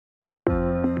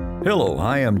Hello,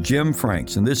 I am Jim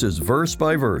Franks, and this is Verse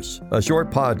by Verse, a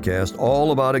short podcast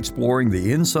all about exploring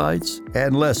the insights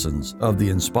and lessons of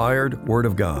the inspired Word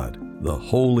of God, the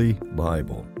Holy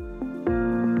Bible.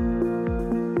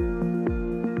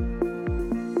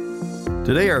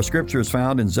 Today our scripture is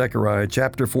found in Zechariah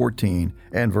chapter 14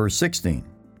 and verse 16.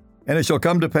 And it shall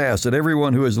come to pass that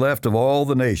everyone who is left of all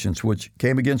the nations which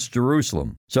came against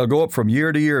Jerusalem shall go up from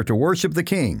year to year to worship the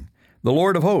King, the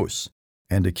Lord of hosts,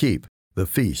 and to keep the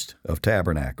Feast of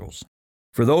Tabernacles.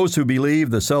 For those who believe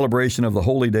the celebration of the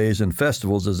holy days and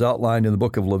festivals as outlined in the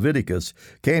book of Leviticus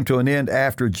came to an end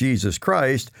after Jesus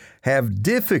Christ, have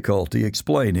difficulty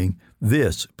explaining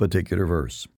this particular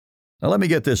verse. Now let me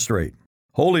get this straight.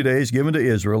 Holy days given to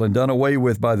Israel and done away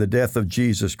with by the death of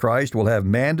Jesus Christ will have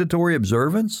mandatory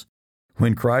observance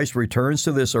when Christ returns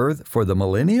to this earth for the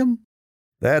millennium?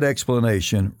 That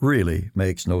explanation really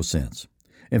makes no sense.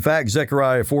 In fact,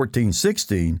 Zechariah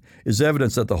 14:16 is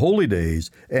evidence that the holy days,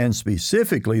 and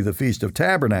specifically the Feast of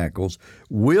Tabernacles,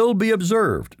 will be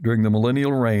observed during the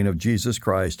millennial reign of Jesus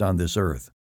Christ on this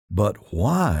earth. But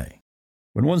why?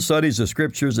 When one studies the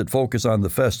scriptures that focus on the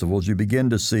festivals, you begin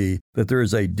to see that there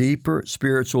is a deeper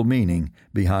spiritual meaning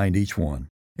behind each one.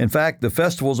 In fact, the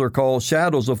festivals are called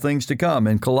shadows of things to come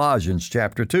in Colossians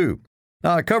chapter 2.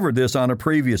 Now, I covered this on a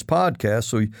previous podcast,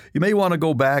 so you may want to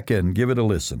go back and give it a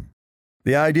listen.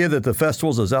 The idea that the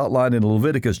festivals as outlined in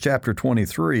Leviticus chapter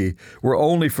 23 were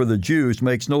only for the Jews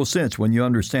makes no sense when you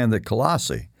understand that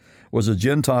Colossae was a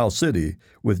Gentile city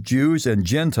with Jews and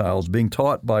Gentiles being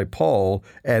taught by Paul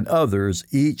and others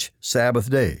each Sabbath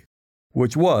day,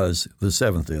 which was the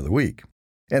seventh day of the week.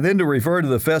 And then to refer to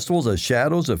the festivals as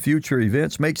shadows of future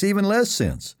events makes even less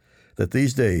sense that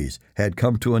these days had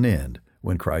come to an end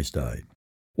when Christ died.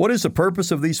 What is the purpose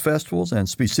of these festivals, and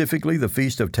specifically the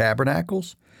Feast of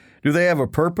Tabernacles? Do they have a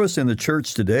purpose in the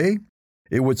church today?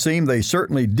 It would seem they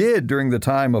certainly did during the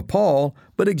time of Paul,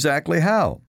 but exactly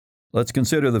how? Let's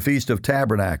consider the Feast of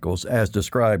Tabernacles as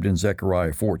described in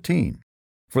Zechariah 14.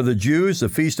 For the Jews, the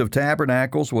Feast of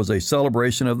Tabernacles was a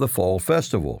celebration of the fall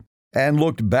festival and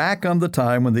looked back on the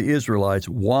time when the Israelites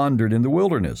wandered in the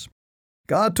wilderness.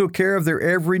 God took care of their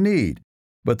every need,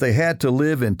 but they had to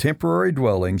live in temporary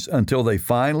dwellings until they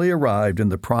finally arrived in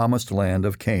the promised land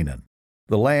of Canaan,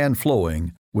 the land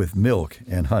flowing with milk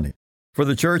and honey. For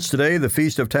the church today, the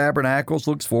Feast of Tabernacles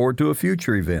looks forward to a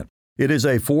future event. It is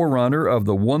a forerunner of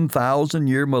the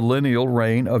 1,000-year millennial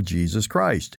reign of Jesus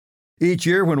Christ. Each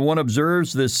year when one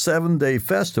observes this 7-day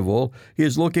festival, he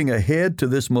is looking ahead to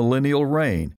this millennial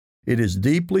reign. It is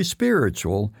deeply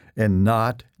spiritual and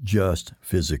not just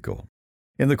physical.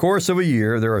 In the course of a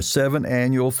year, there are 7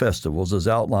 annual festivals as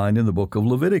outlined in the book of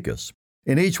Leviticus.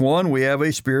 In each one, we have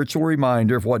a spiritual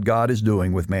reminder of what God is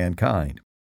doing with mankind.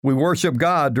 We worship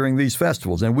God during these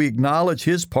festivals, and we acknowledge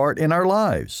His part in our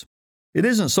lives. It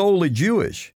isn't solely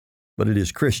Jewish, but it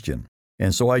is Christian,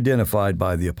 and so identified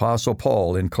by the Apostle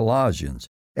Paul in Colossians,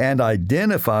 and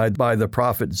identified by the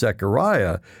prophet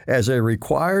Zechariah as a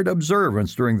required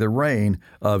observance during the reign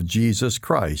of Jesus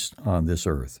Christ on this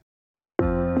earth.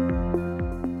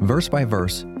 Verse by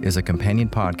Verse is a companion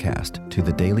podcast to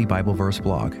the Daily Bible Verse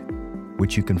blog,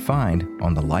 which you can find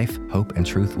on the Life, Hope, and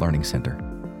Truth Learning Center.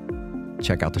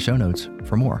 Check out the show notes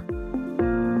for more.